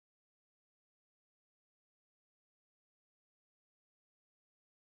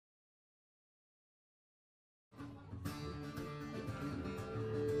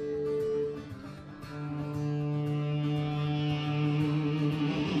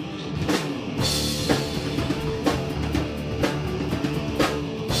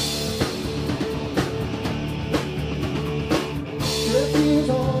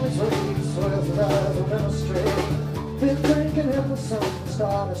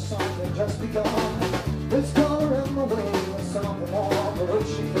something just begun. This color in my way with something more for which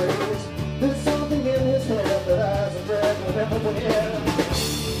she prays. There's something in his head that hasn't read everywhere.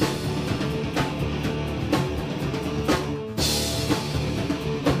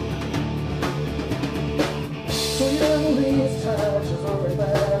 So these touches over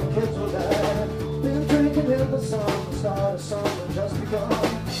there, kids will die. Been drinking in the sun, the start of something just begun.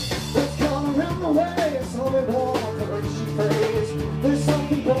 This color in the way, it's only one for which she prays. There's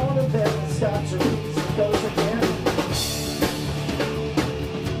something born in them that stops her reads and goes again.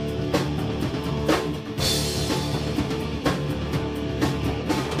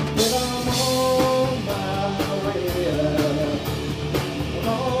 But I'm on my way. I'm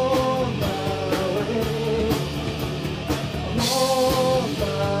on my way. I'm on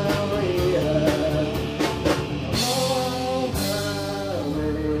my way. I'm on my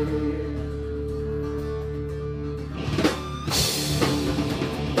way.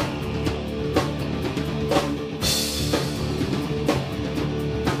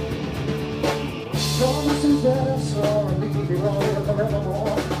 Promises that I saw and leave me wrong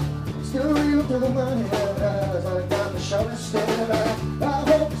forevermore. Still real through my head as I got the shot instead. I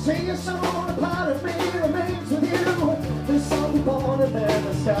hope to see you soon. A part of me remains with you. There's something born in there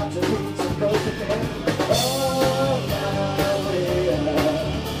that stops and leads and goes again. On my way.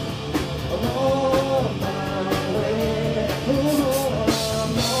 I'm on my way. I'm on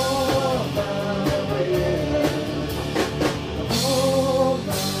my way. I'm on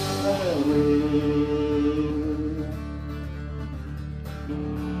my way.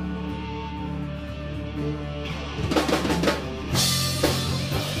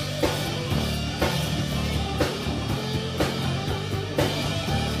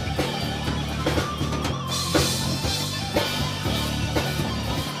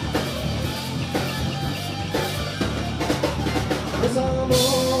 Yes, I'm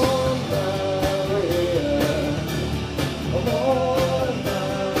on my way. I'm on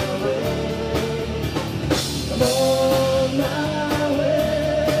my way. I'm on my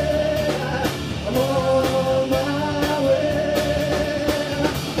way. I'm on my way.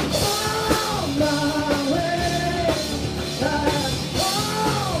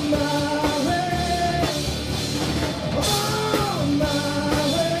 On my way. On my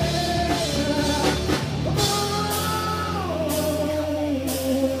way. On my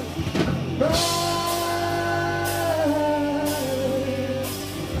way.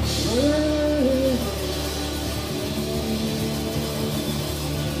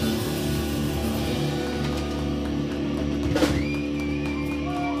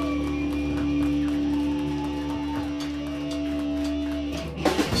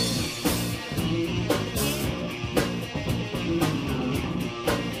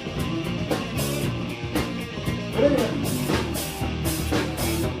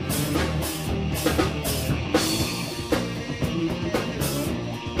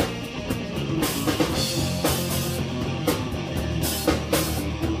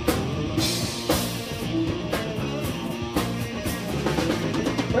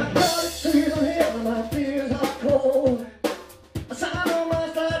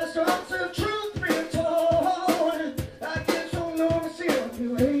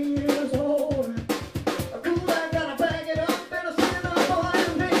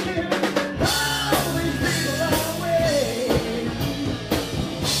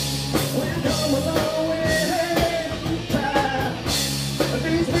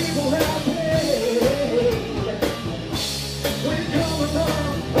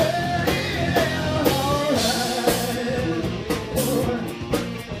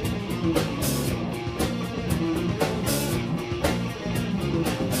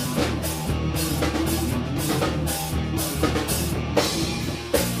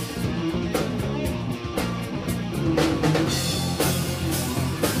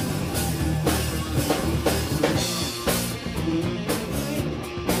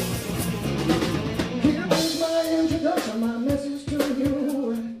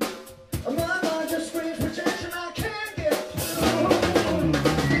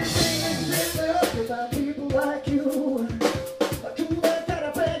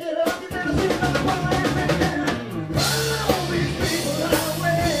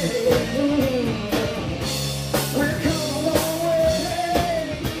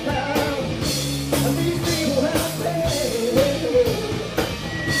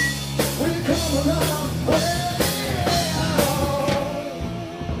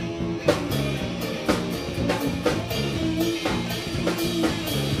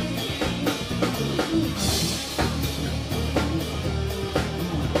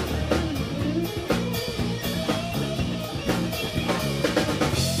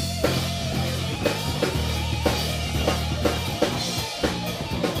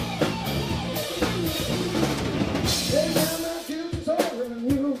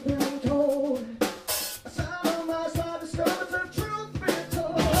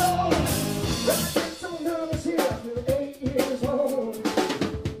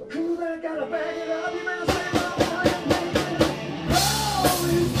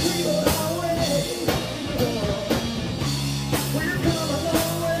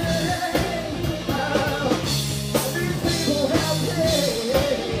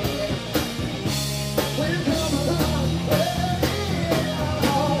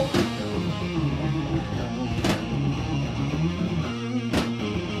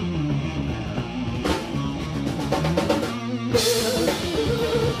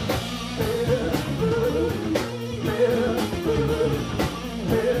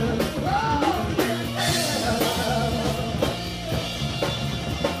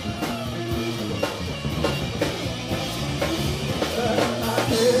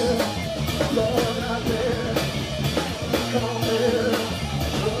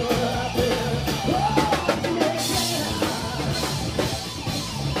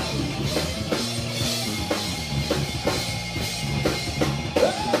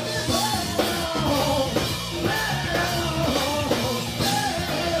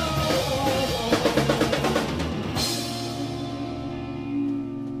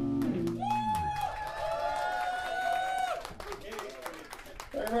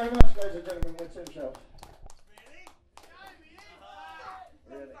 ladies and gentlemen, with Timshel.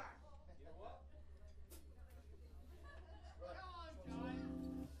 Really?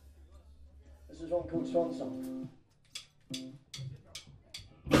 This is one called Swan Song.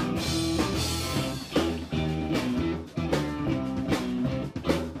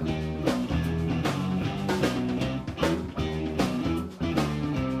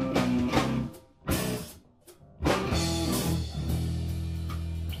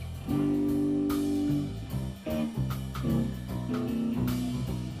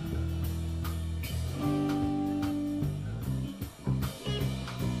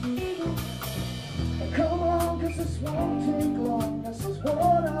 This won't take long, this is what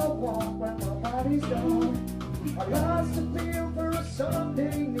I want when my body's gone. I lost a feel for a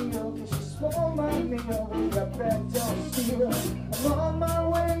Sunday meal, cause you spoiled my meal with your bed don't steal. I'm on my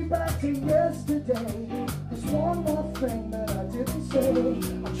way back to yesterday. There's one more thing that I didn't say.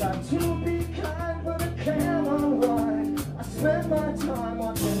 I tried to be kind, but I can't unwind. I spend my time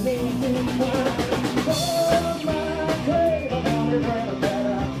watching me cry. Oh my grave, I wanted better,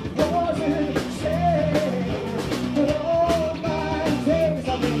 better. Wasn't safe.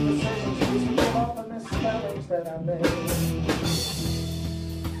 That I made.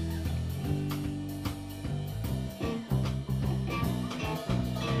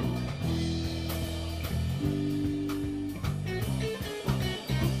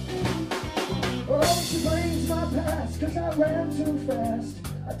 Oh, she blames my past cause I ran too fast.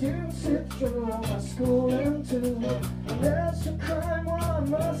 I didn't sit through my schooling too. And that's a crime, well I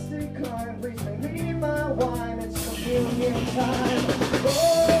must decline. Please make me my wine, it's communion time.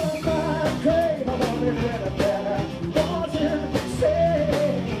 Oh my grave, I wanted better, better. Wasn't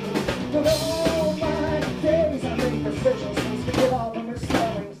safe. But all my days I made decisions. Please forget all the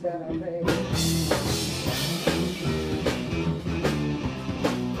misspellings that I made.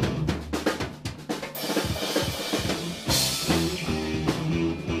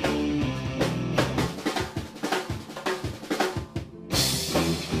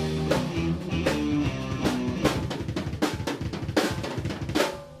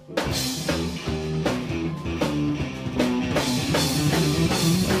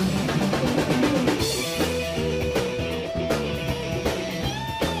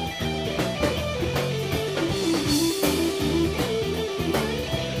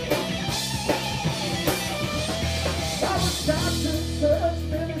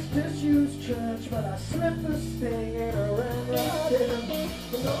 But I slipped the sting and I ran right in.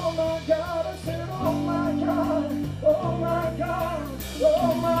 But oh my God, I said, oh my God, oh my God,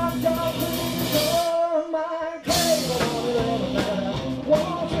 oh my God, please, oh my grave,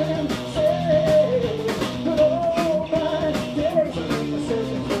 wasn't safe. But all my days I make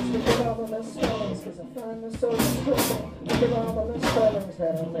decisions just to get all the misspellings, cause I find this so difficult to get all the misspellings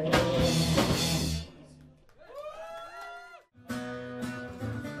that I made.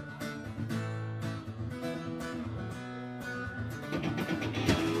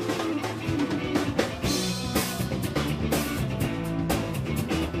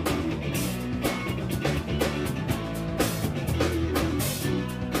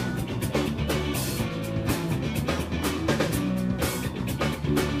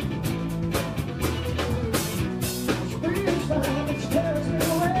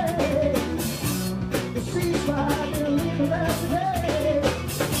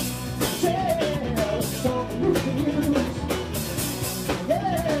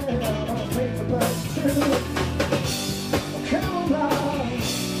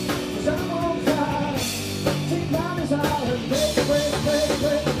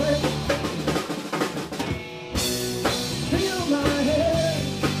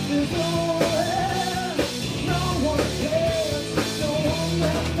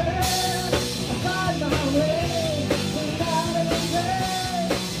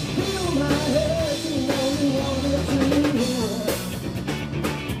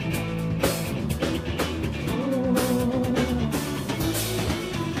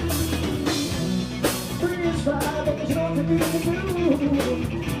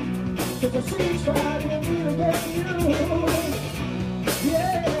 Cause the seas fire didn't even get you.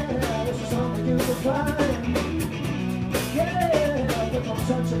 Yeah, this is something you can find. Yeah, if I'm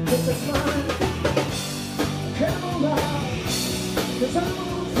such a kiss of mine. Come on, cause I'm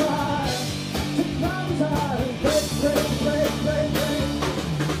on fire. Take my desire and break.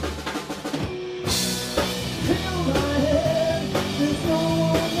 Feel my head, there's no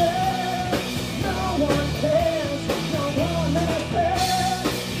one there. No one cares, no one else there.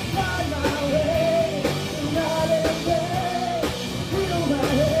 Find my way, not in vain. Feel my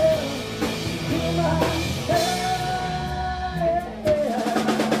head, feel my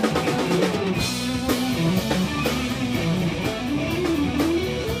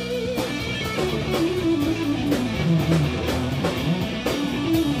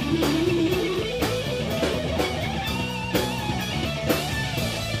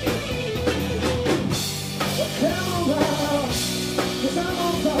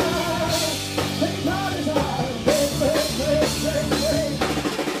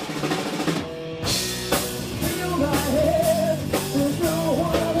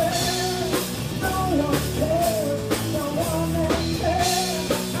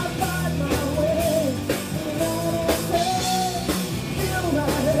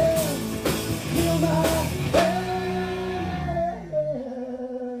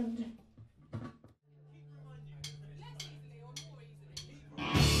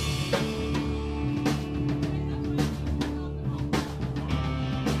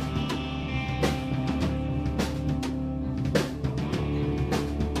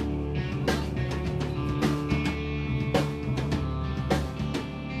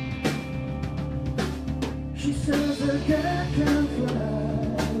Gadd can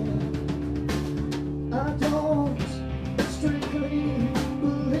fly. I don't strictly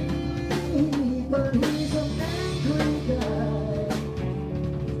believe, but he's an angry guy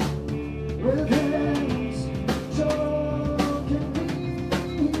with hands choking me.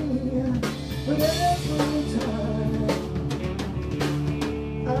 But every time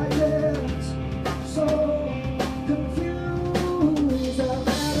I get so confused, I've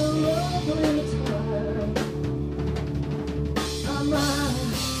had a lovely time. I might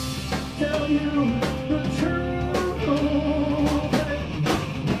tell you the truth.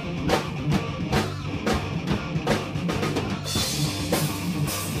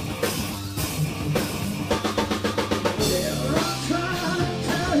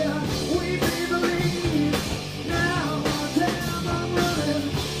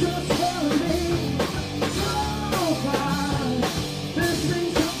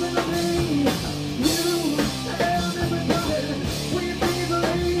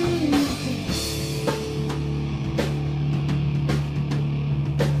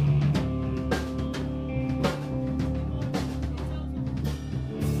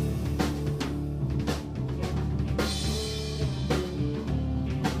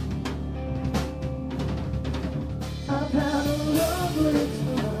 I've had a lovely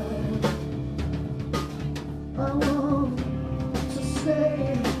time. I want to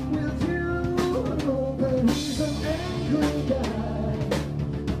stay with you, but he's an angry guy.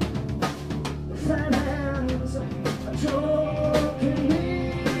 Fat hands are choking me.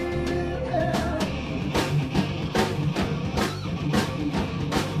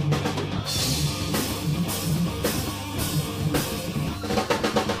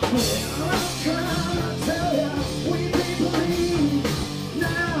 I'm trying to tell ya, we believe.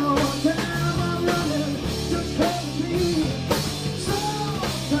 Now damn, I'm running, just help me.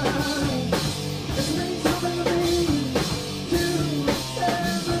 Sometimes it means something to me. To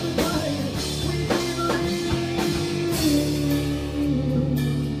everybody, we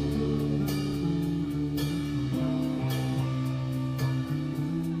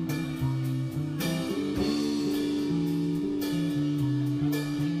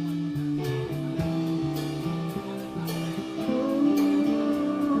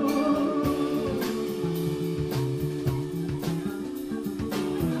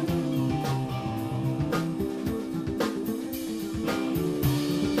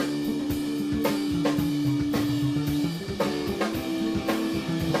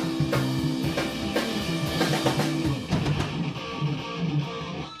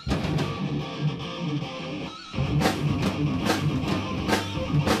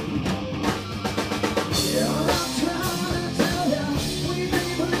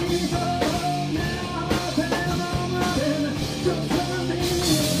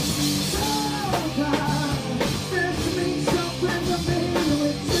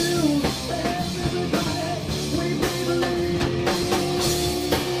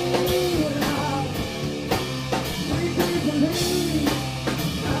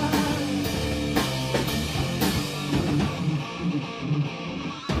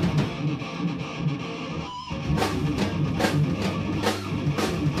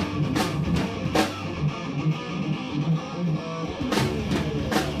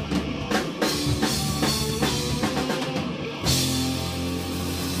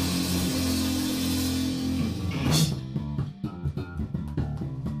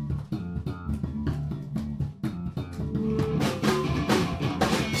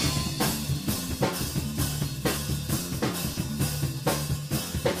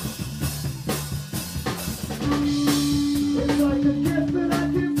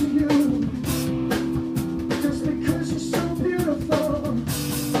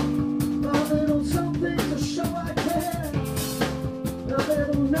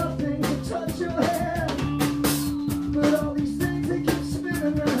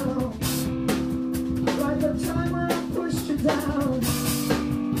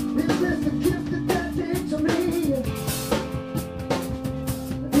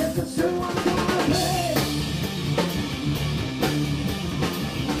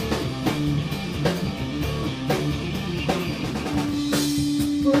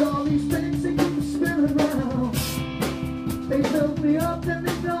They built me up, then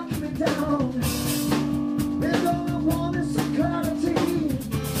they knocked me down.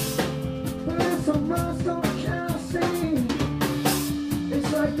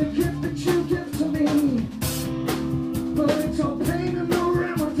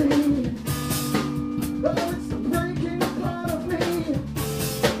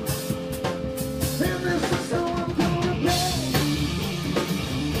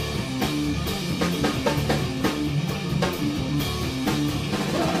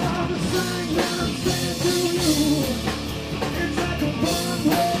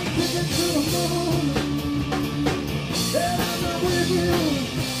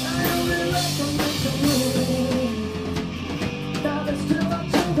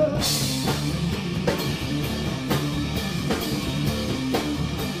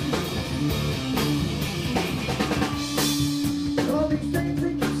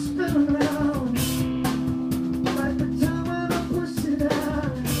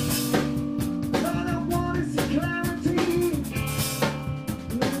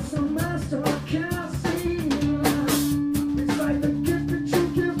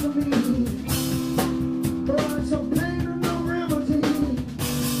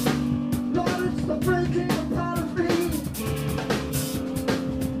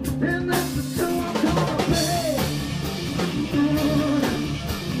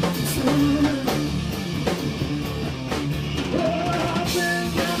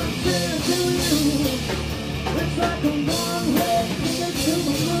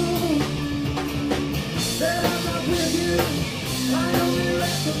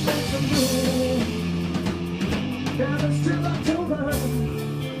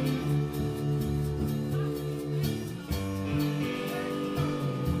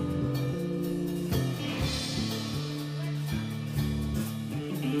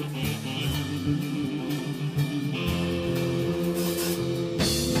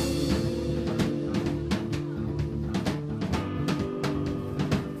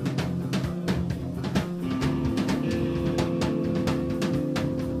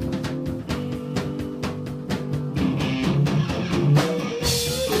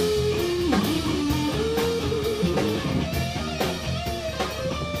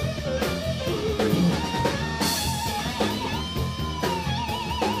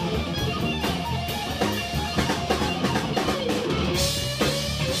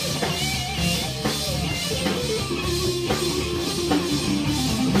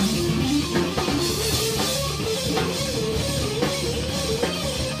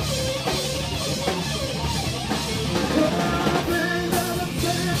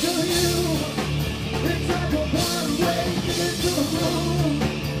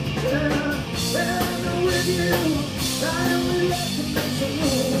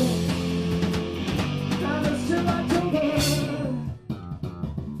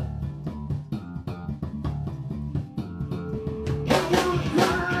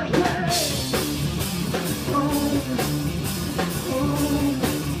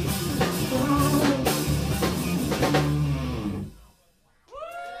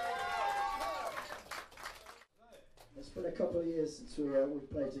 been a couple of years since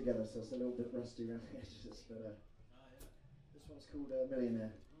we've played together, so it's a little bit rusty around the edges. But this one's called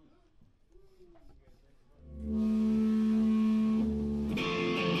Millionaire.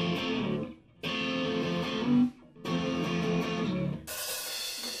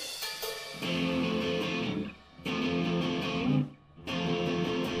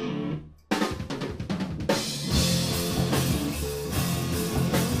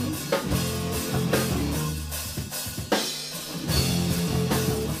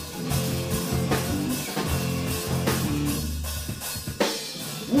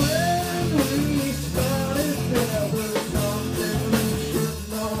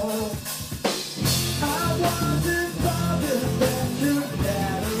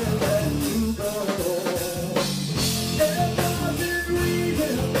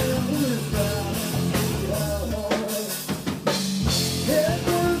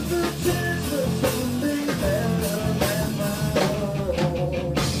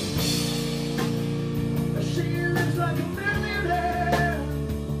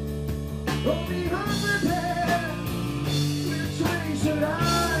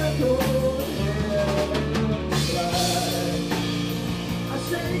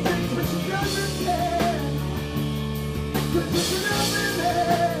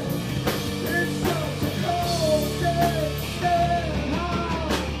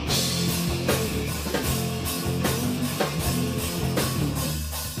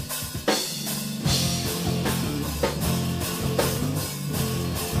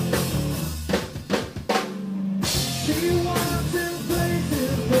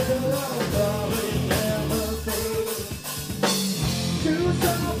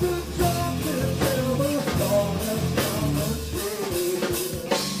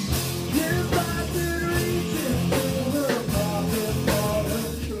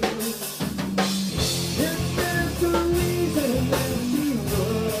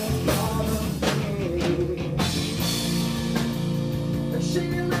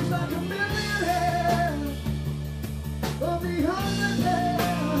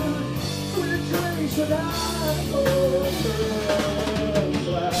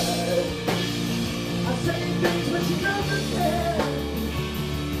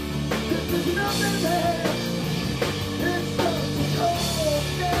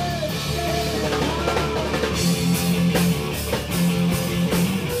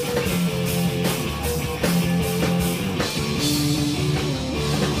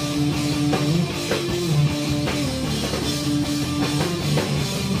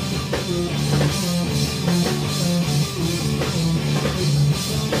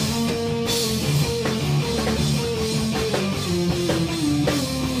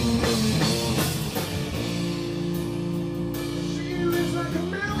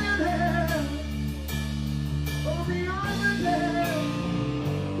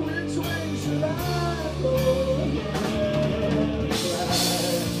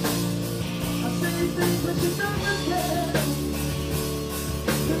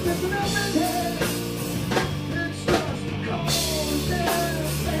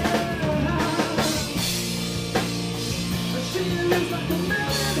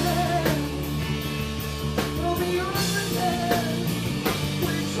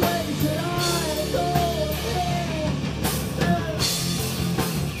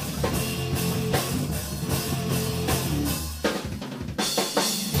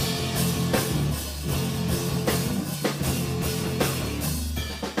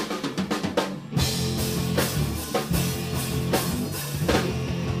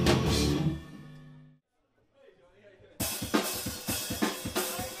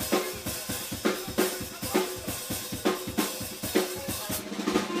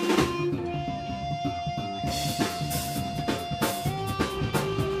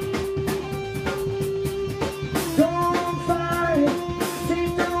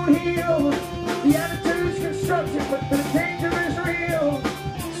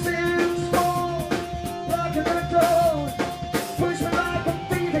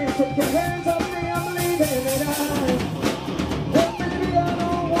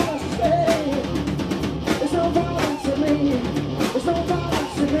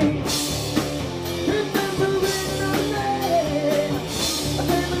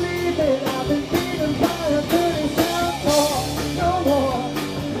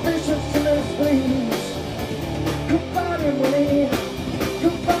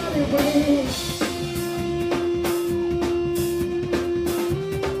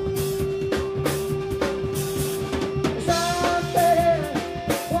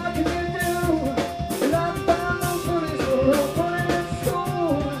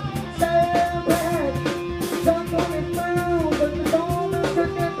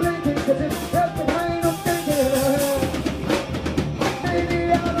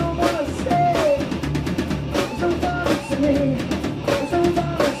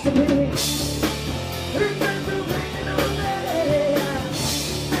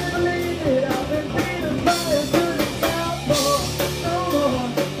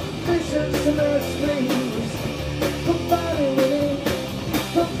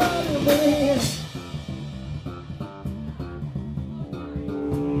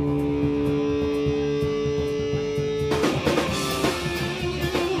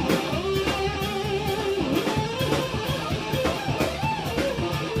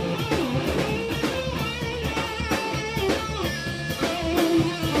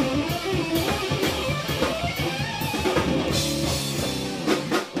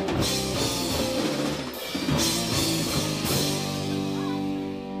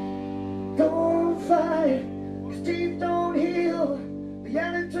 Don't fight, 'cause teeth don't heal. The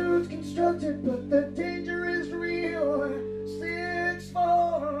attitude's constructed, but the danger is real.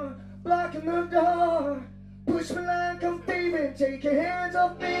 6'4", blocking the door. Push me like I'm thieving, take your hands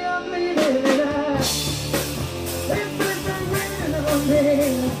off me, I'm leaving. And it's been raining on me.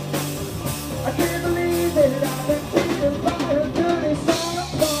 I can't believe that I've been beaten by a dirty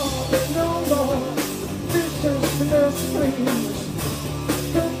Southampton. But no more, this just enough, please.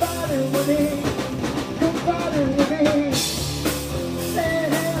 Come fighting with me, come fighting with me.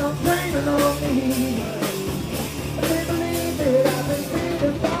 Saying I'm raining on me. I can't believe that I've been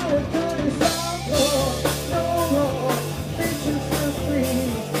beaten by a dirty Southampton. No more, this just enough,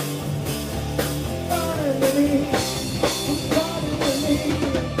 please. Fighting with me, come fighting with me.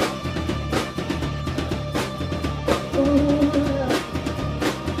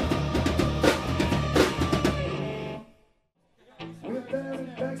 We're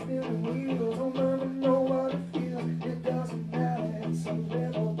driving back, spinning wheels. Don't ever know what it feels. It doesn't matter, it's a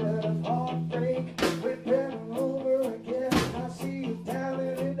little bit of heartbreak. We're better over again. I see you down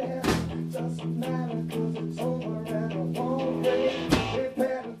in it there. Doesn't matter, 'cause it's over and I won't break. We're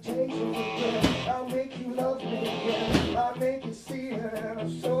better chasing again. I'll make you love me again. I'll make you see it and I'll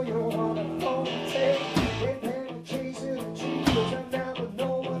show you what I'm gonna take. We're better chasing the truth. I never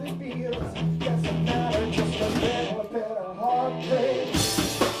know what it feels. Doesn't matter, just a little bit of heartbreak.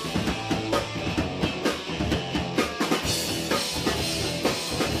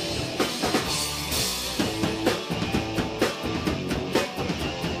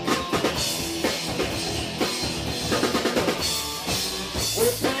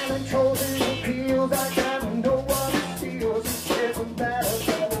 We're planning chosen appeals. I gotta know what it feels. It doesn't matter,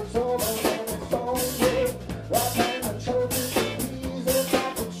 that it's over and it's over. I plan the chosen appeals. If I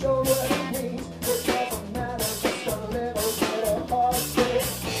could show what it means. It doesn't matter, just a little bit of heartbreak.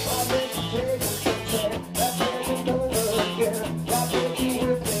 I'll make you take a check. I'll take it over again. I'll take you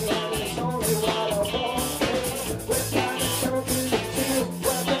with me and it's only what I want. We're planning chosen appeals.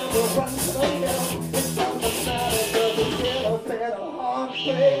 We're gonna run so hell. It doesn't matter, just a little bit of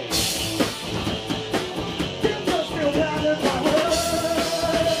heartbreak. You just feel battered by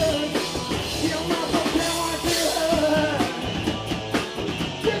words. You must have been what you heard.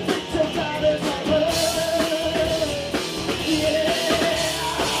 You think you're battered by words. Yeah.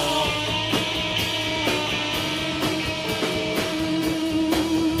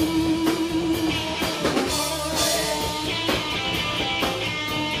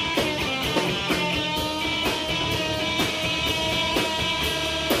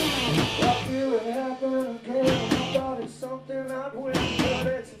 I feel it happen again. I thought it's something I'd win, but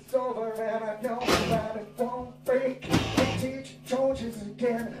it's over and I know that it won't break. They teach Georges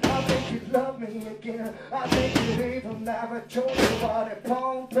again. I think you love me again. I think you even never told you what it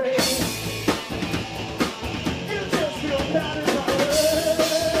won't break. You just feel battered by words.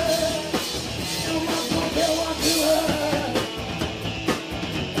 You must forget what you heard.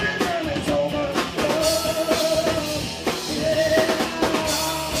 And then it's over. Yeah.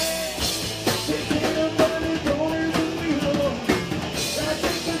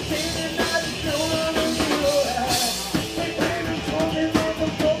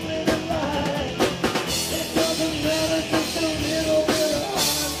 It doesn't matter, just a little bit of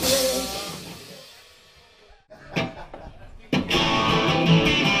heartbreak.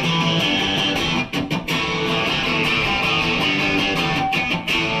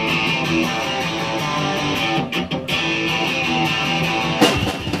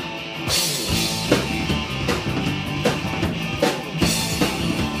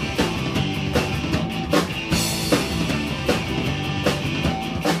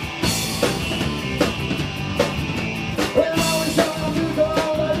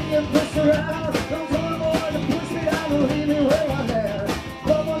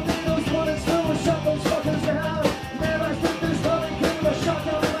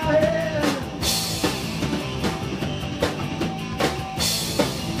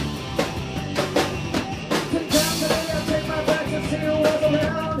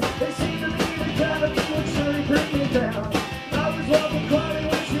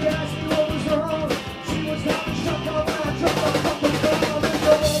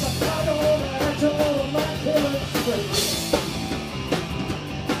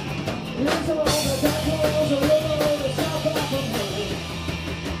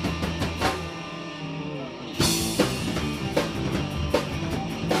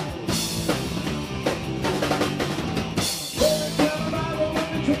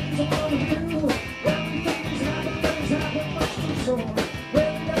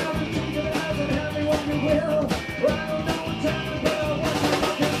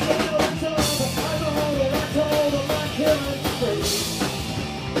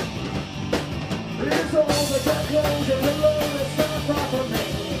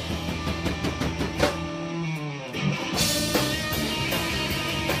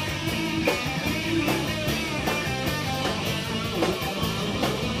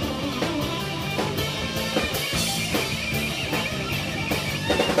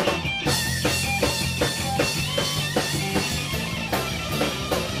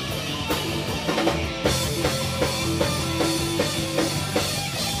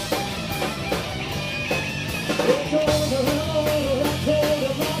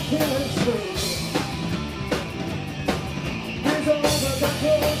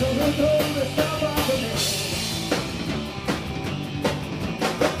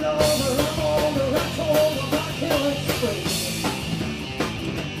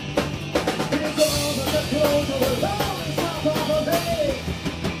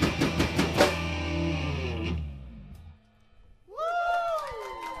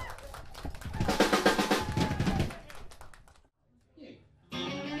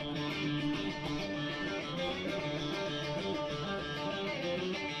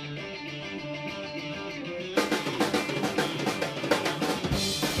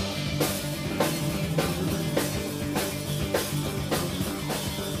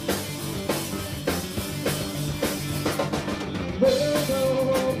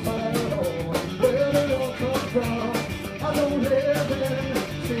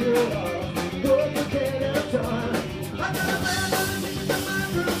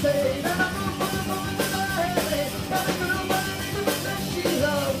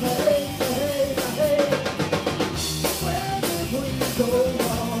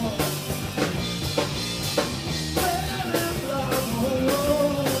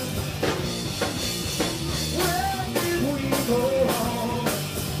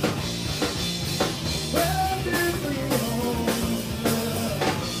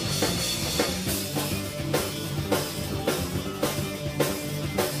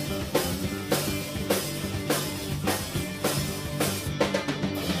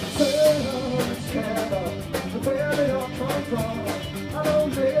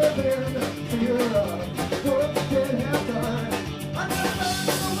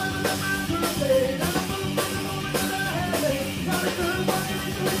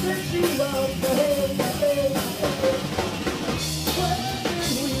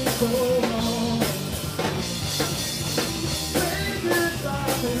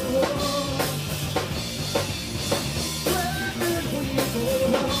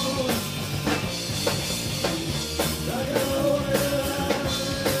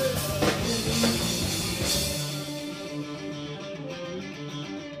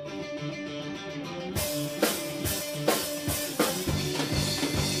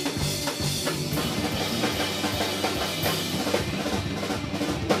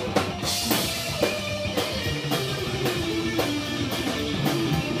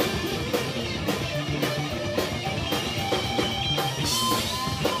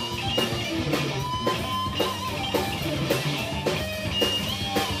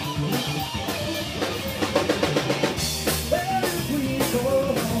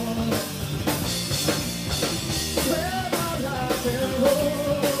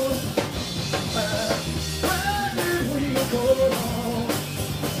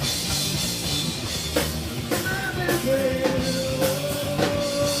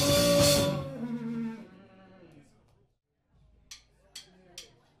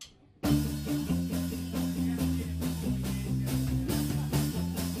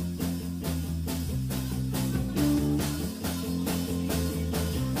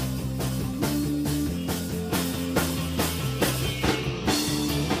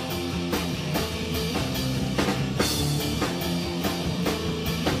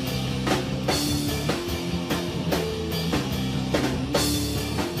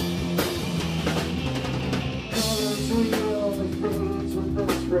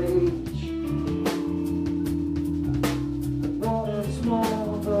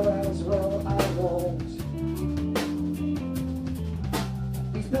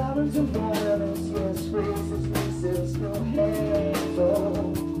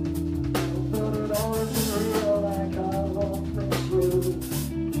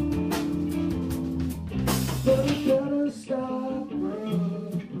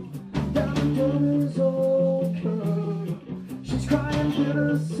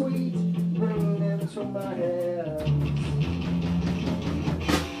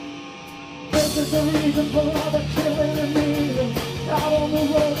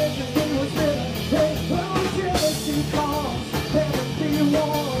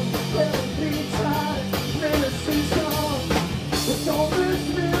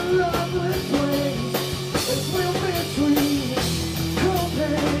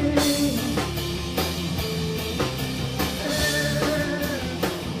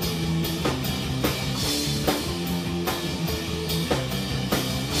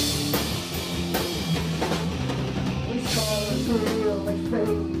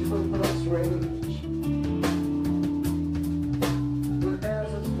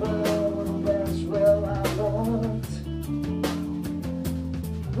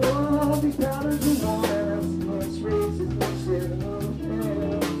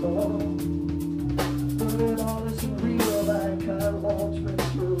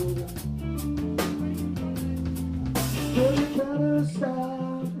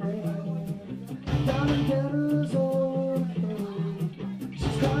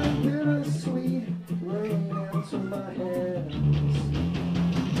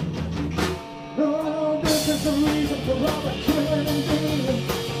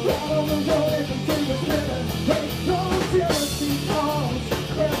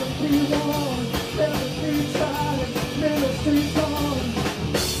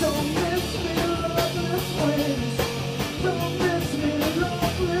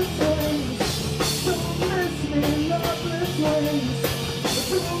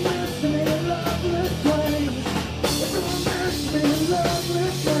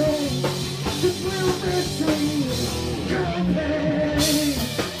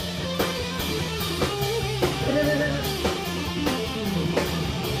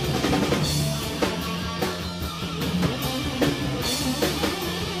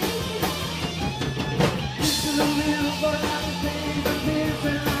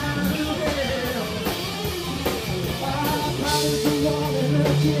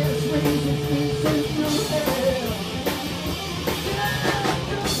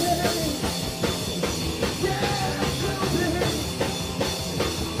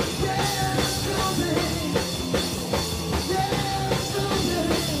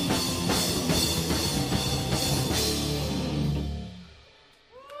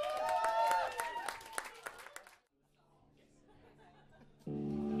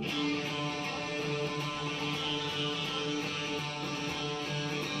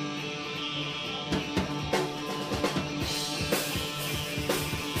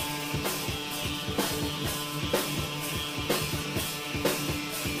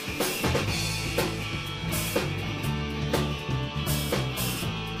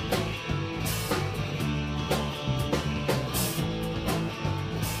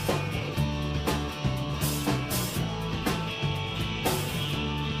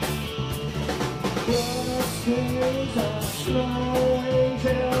 Questions are slow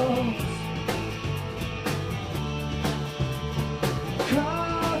angels.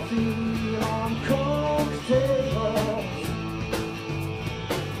 Coffee on cold tables.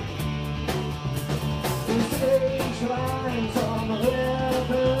 These age lines on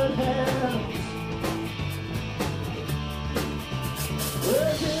weathered hands.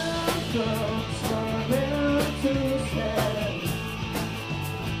 Where difference are meant to stand.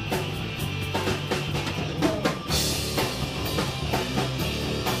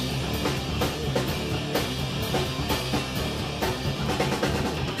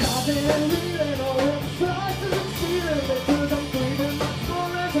 I've been reading all the prices and feeling because I'm breathing much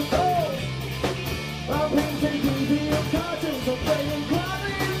more as a ghost. I'm painting TV and cartoons, I'm playing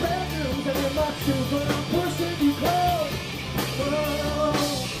quietly in bedrooms, and in my shoes when I'm pushing you close. Oh.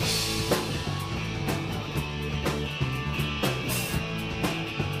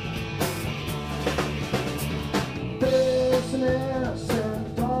 Business and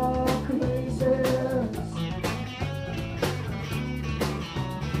dark places.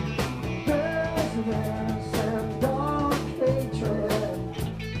 Business and dark hatred.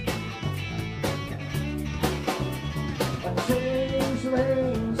 And change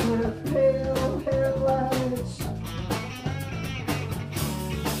lanes with pale headlights.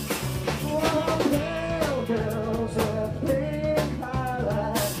 Oh, pale girls with pink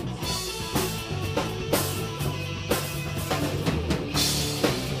highlights.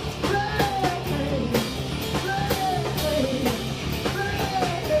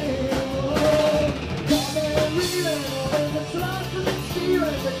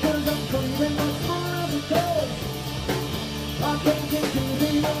 I'm painting TV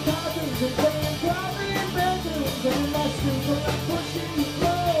and cartoons and playing quietly in bedrooms, and in my shoes when I'm pushing you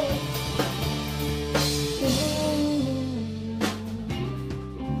close.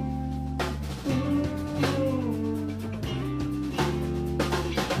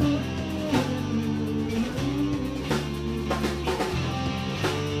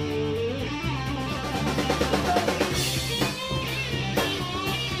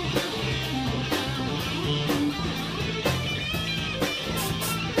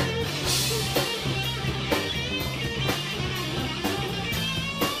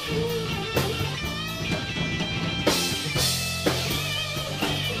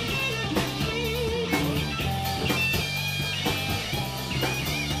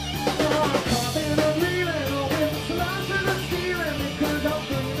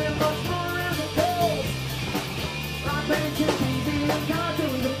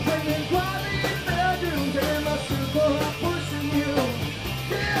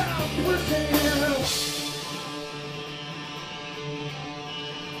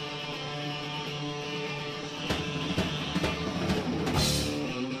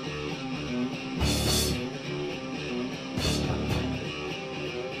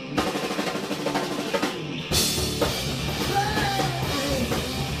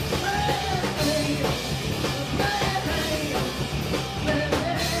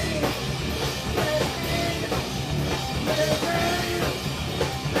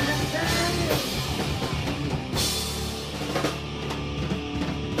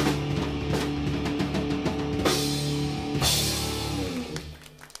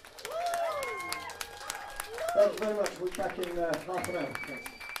 Thank you very much. We'll be back in half an hour. Thanks.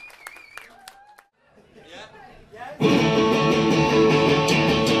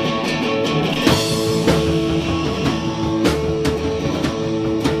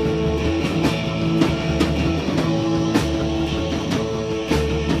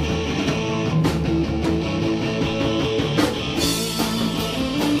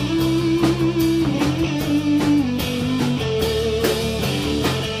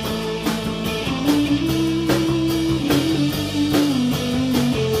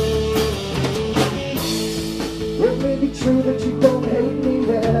 True that you don't hate me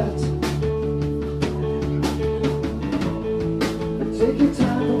yet, but take your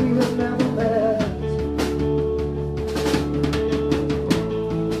time, we have never met.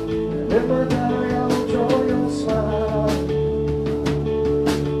 And in my diary I will draw your smile,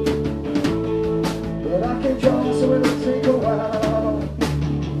 but I can draw so it'll take a while.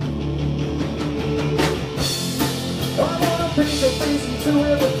 I wanna paint your face into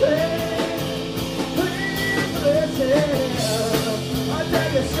everything. I tell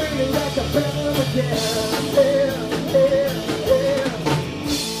you screaming like a bedlam again.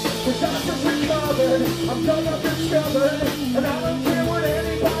 Cause I just recovered, I'm done up discovered, and I don't care what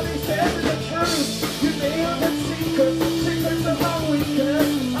anybody says is the truth. You may have the secrets of my weakness.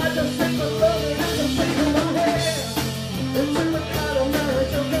 I just think the love it is a thing in my head. Into the kind of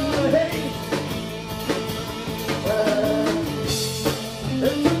marriage you're gonna hate.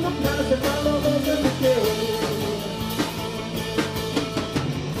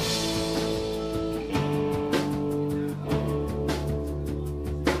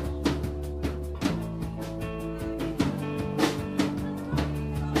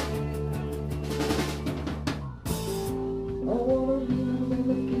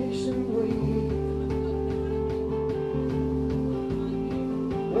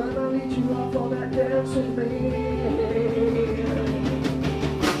 up on that dance with me.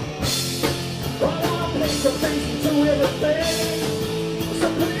 Well, I'll paint your face into everything, so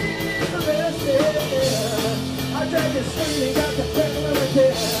please listen. I drag you screaming, got the pedal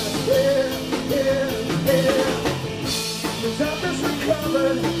again. Yeah. Cause I've just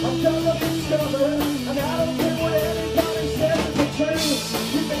recovered, I'm done up discovered, and I don't care what anybody says is the truth.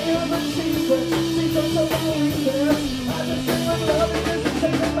 You may have a secrets of my weakness. I just think I'm loving this and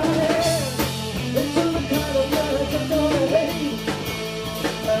taking my hand into the kind of marriage I'm gonna hate.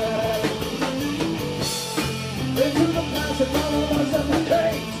 Into the past and all of us at the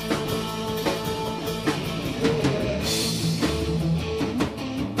gate.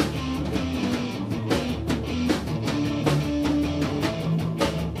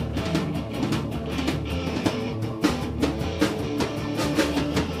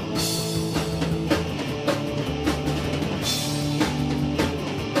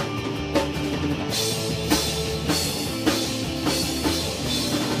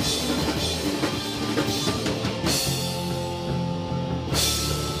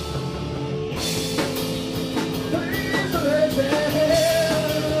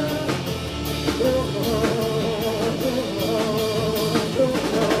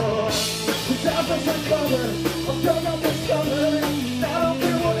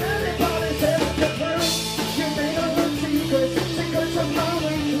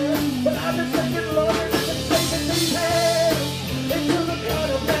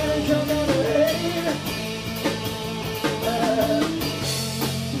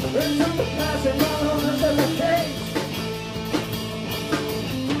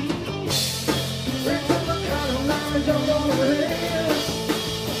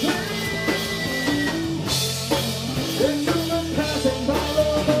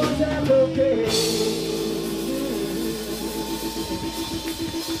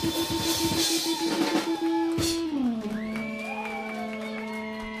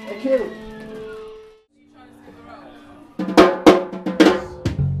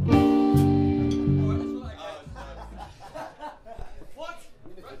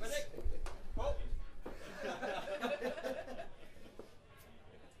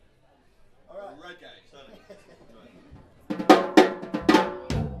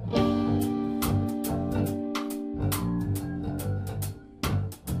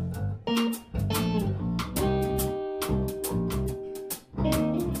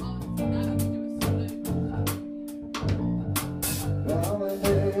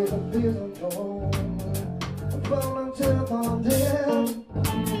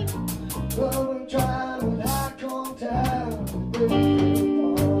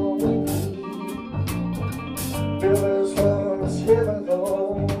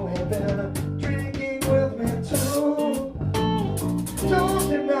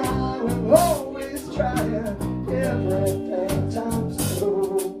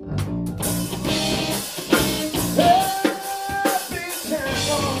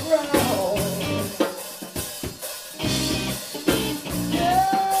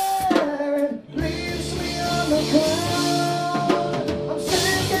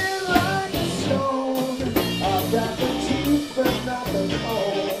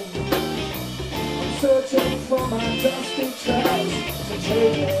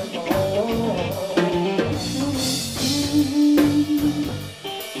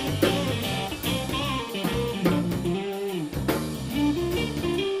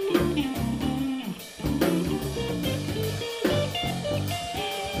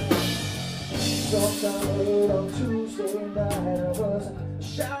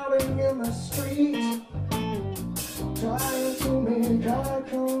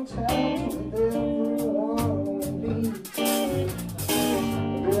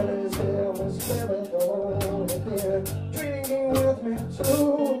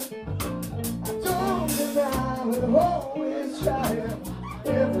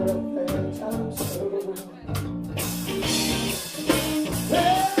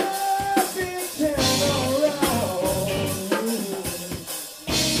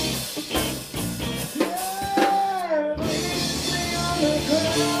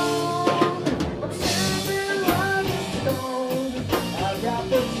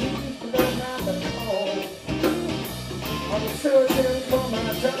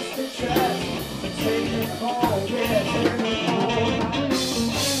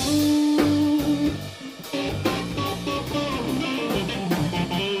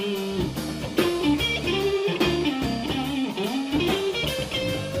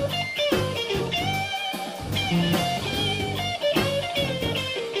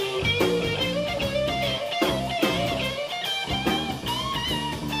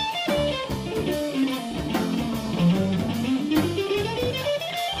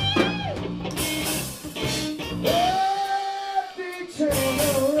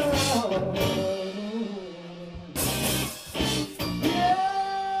 Yeah,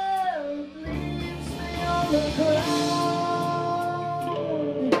 it leaves me on the ground.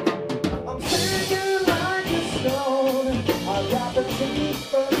 I'm singing like a stone. I got the teeth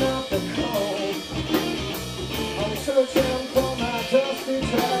but not the cold. I'm searching for my dusty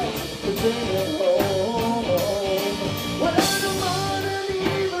tracks to bring it home. When the morning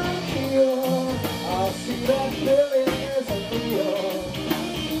even heal, I'll see that Billy isn't real.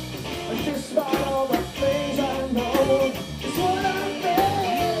 And despite all the things I know, it's what I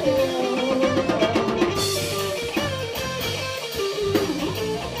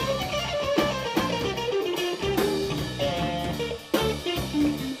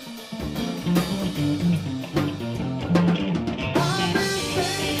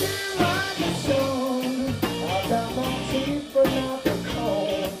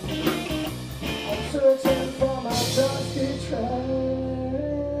searching for my dusty tracks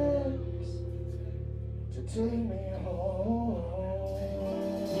to take me home.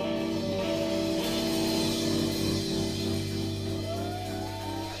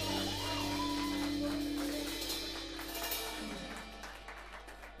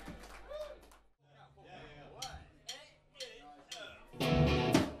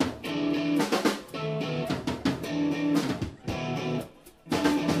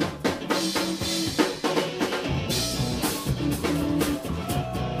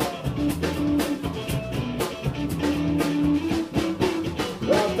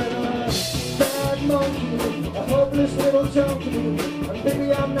 A hopeless little junkie, and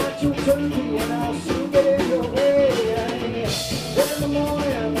baby I'm not your turkey, and I'll soon get in your way. In the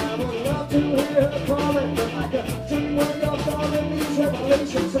morning I would love to hear her calling, but like a dream when you're falling, these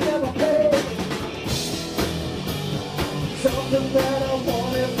revelations will never pay. Something that I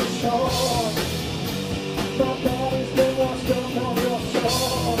wanted for sure. My body's been washed up on your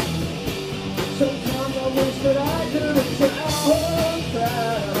shore. Sometimes I wish that I could have drowned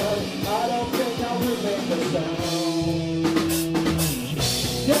down. I don't think I will make the sound.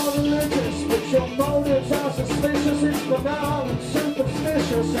 You're religious, but your motives are suspicious. It's banal and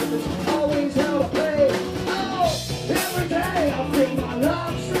superstitious, and it's always hell to pay. Oh, every day I feel my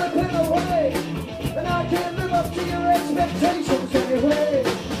life slipping away, and I can't live up to your expectations anyway.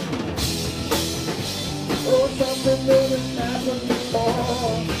 Oh, something new has happened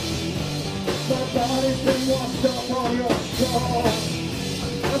before. My body's been washed up on your shore.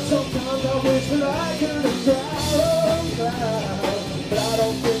 And sometimes I wish that I could have drowned, but I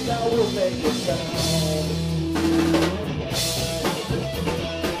don't think I will make it sound.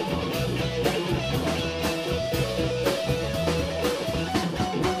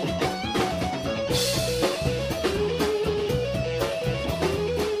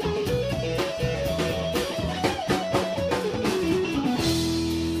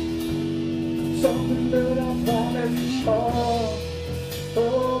 Something that I wanted for sure.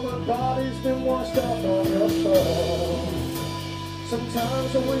 Oh, my body's been washed up on your shore.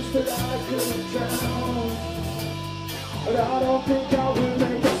 Sometimes I wish that I could have drowned, but I don't think I will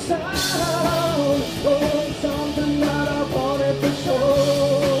make a sound. Oh, something that I wanted for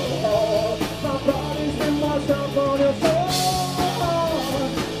sure. My body's been washed up on your shore.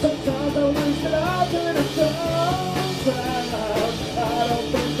 Sometimes I wish that I could have drowned. I don't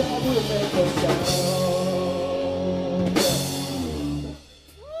think I will make a sound.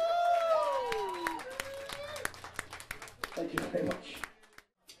 Thank you very much.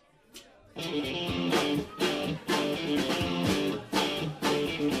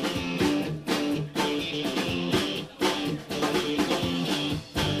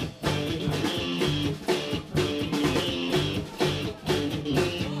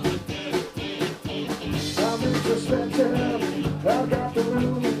 I'm introspective, I've got the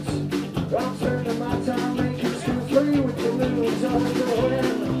rules. I'm spending my time making school free with the loons. I know when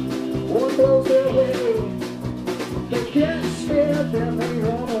one blows their way, they get scared, then they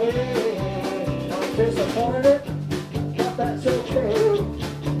run away. I'm disappointed, but that's okay,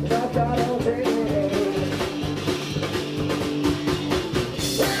 'cause I've got all day.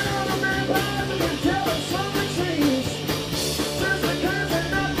 When all the vampires have been jealous from the trees, just because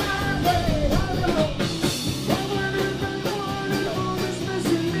they're not my way. I know, but when is the one and all is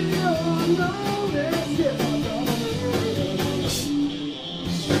missing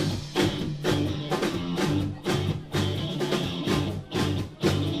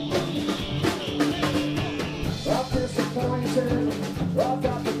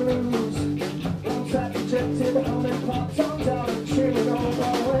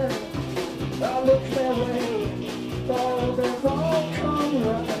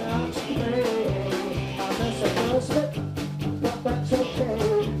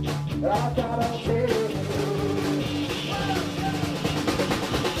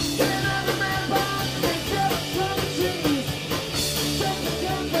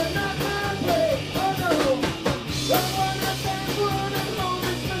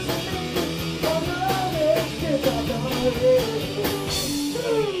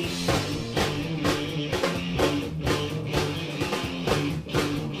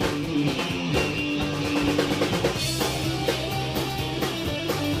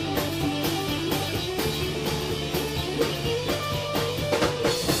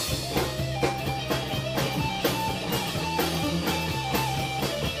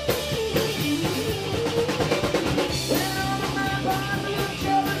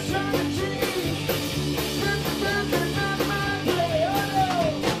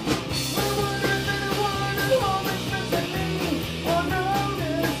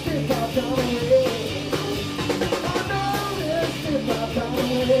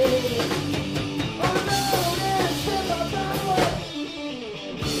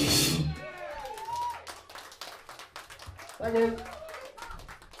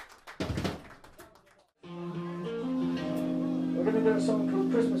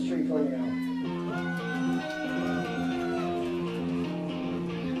Christmas tree for you now.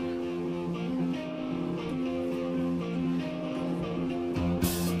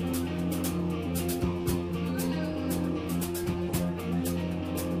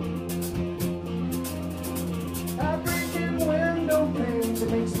 It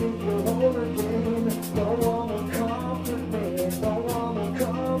makes me feel whole again. No one will comfort me, no one will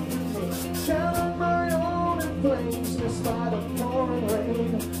comfort me. Down on my own in flames, despite a pouring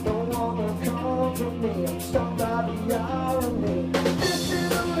rain. No one will comfort me, I'm stung by the irony. This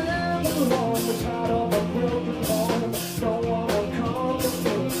is a living alone, the tide of a broken home. No one will comfort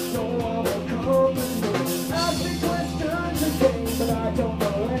me, no one will comfort me. Ask me questions again, but I don't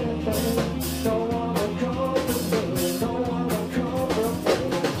know anything. No one will comfort me, no one will comfort me.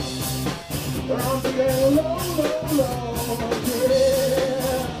 I'm feeling low, low, low, yeah.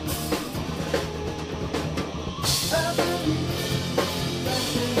 I've been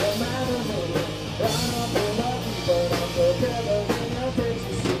nothing that matters me. I'm not so lucky, but I'm so clever when I taste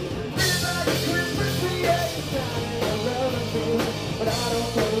the sea. Feel like a Christmas tree, yeah, you're shining and loving me. But I don't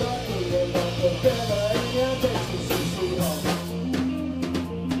feel lucky, and I'm so clever when I taste the sea, sweetheart.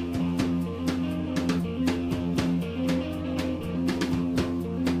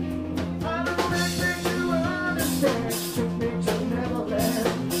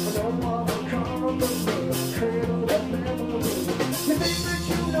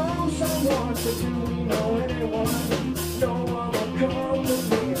 But do we know anyone? No one will come with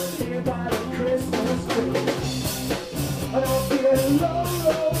me. I'm here by the Christmas tree. I don't feel low,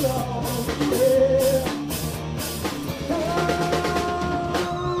 low, low, yeah. Oh,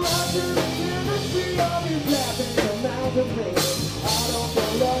 after the chemistry, I'll be laughing come out of me. I don't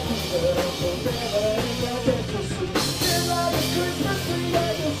feel lucky, but I'm so never in that ecstasy. Feel like a Christmas tree,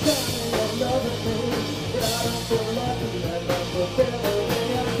 like you're shining and loving me. But I don't feel lucky, and I'm so never in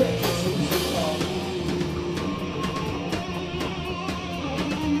that ecstasy.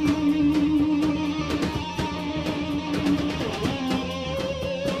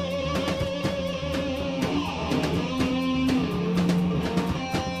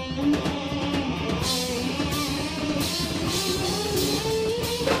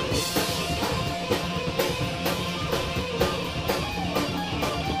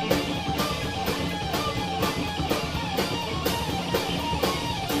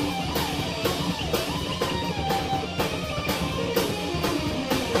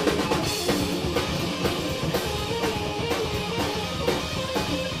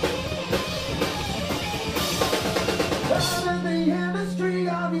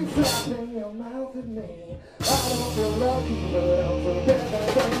 Flapping your mouth at me. I don't feel lucky, but I'm forever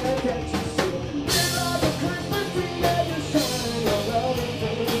when I get you see. Feel like a Christmas tree, yeah, you're shining, you're loving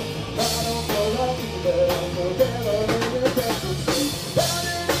me. I don't feel lucky, but I'm forever when I get you see. Down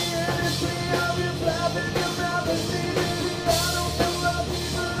in the industry, I'll be flapping your mouth at me, baby. I don't feel lucky,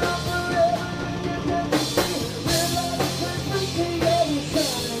 but I'm forever when I get you see. Feel like a Christmas tree, yeah, you're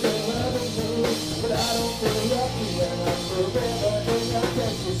shining, you're loving me. But I don't feel lucky, and I'm forever when I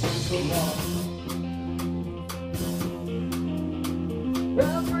get you see.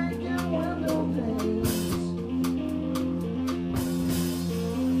 I'm breaking window panes.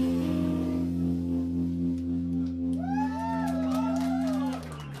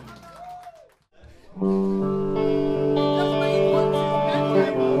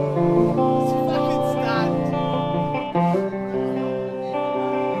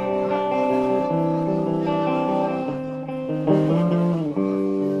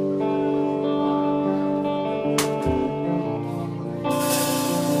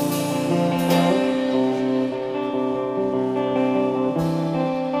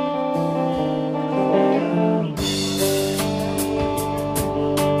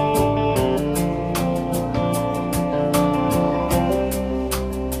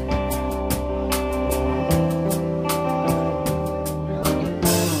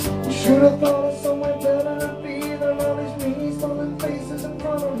 Should have thought of somewhere better to be than all these mean smiling faces in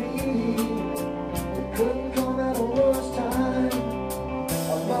front of me. It couldn't come at a worse time.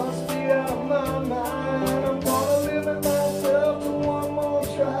 I must be out of my mind. I'm gonna limit myself to one more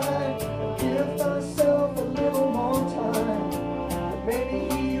try. Give myself a little more time. Maybe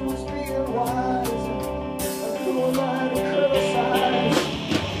he was being wise. And who am I to criticize?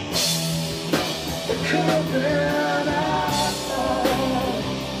 It could have been us.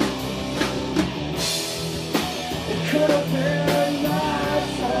 Could have been my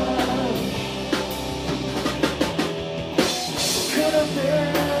son. Could have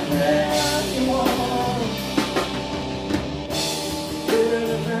been anyone.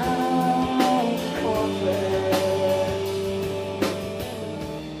 Living out conflict.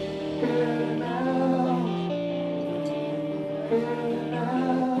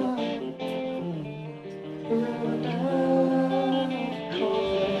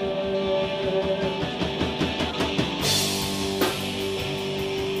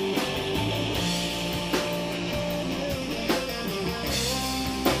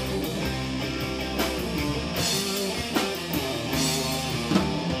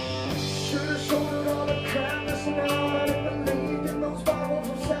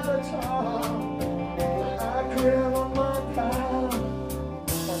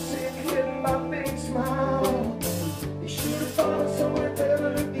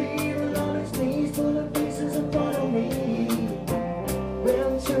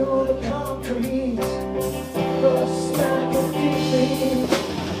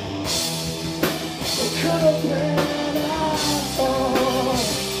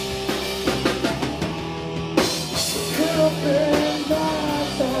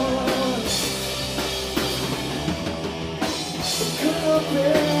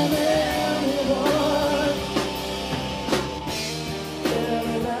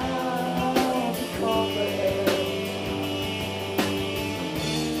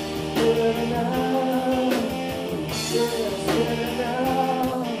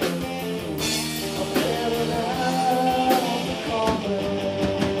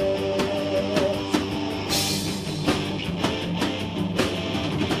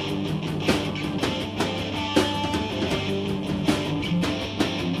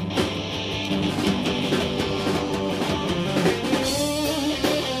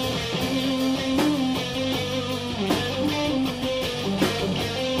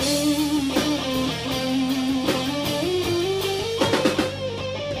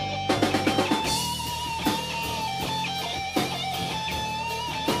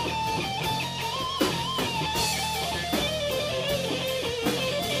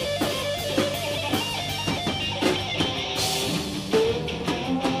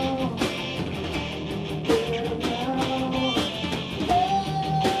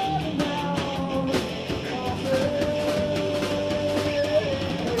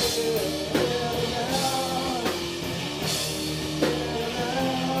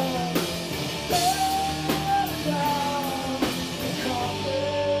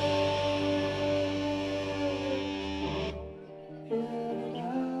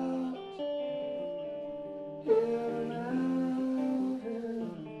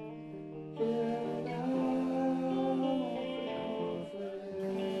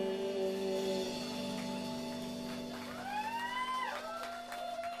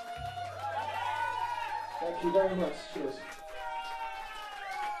 Thank you very much. Cheers.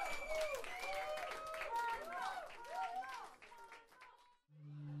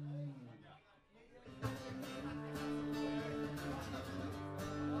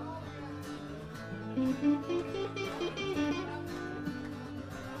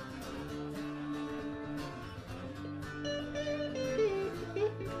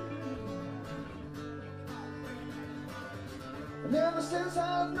 And ever since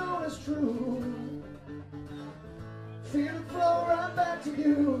I've known it's true, feel it flow right back to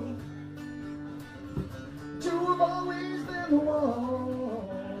you. You have always been the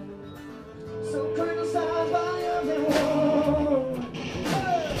one, so criticized by everyone.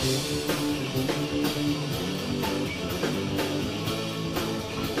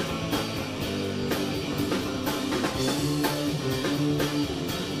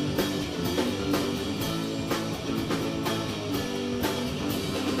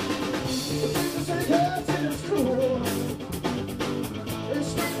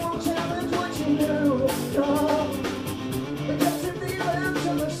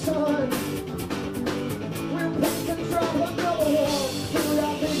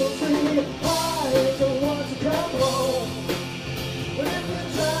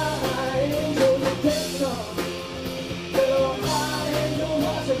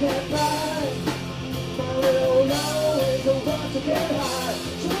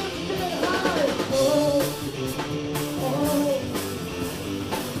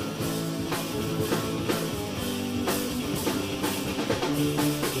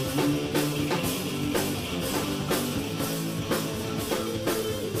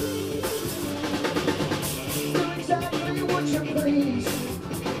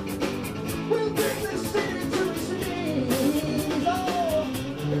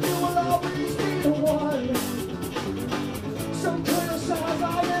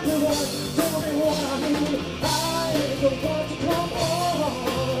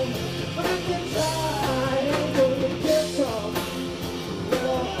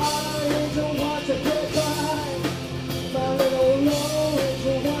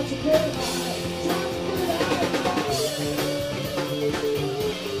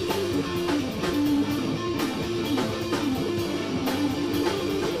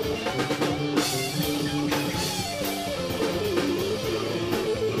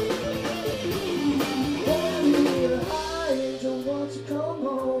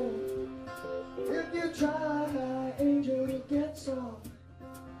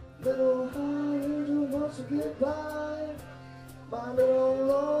 little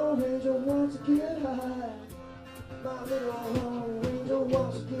lone angel wants to get high. My little lone angel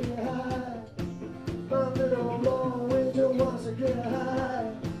wants to get high. My little lone angel wants to get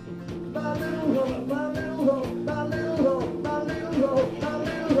high. My little home, my little home, my little home, my little home, my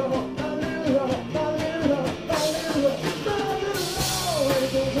little home, my little home, my little home, my little home, my little home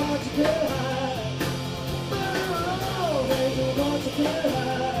angel wants to get high. My little home angel wants to get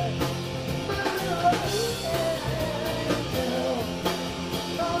high. My little home angel,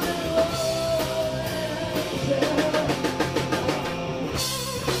 my little home angel.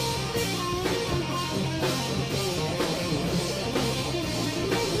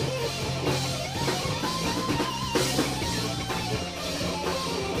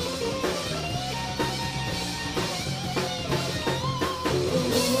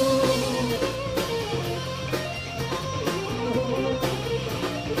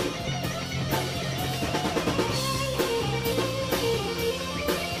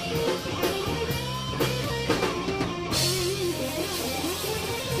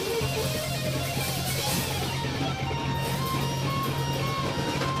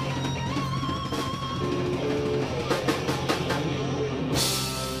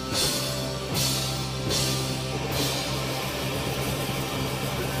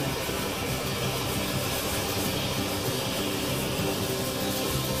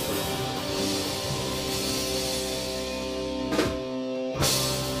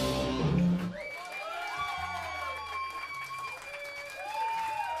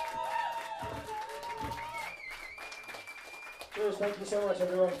 Thank you so much,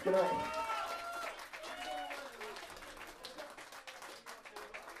 everyone. Good night.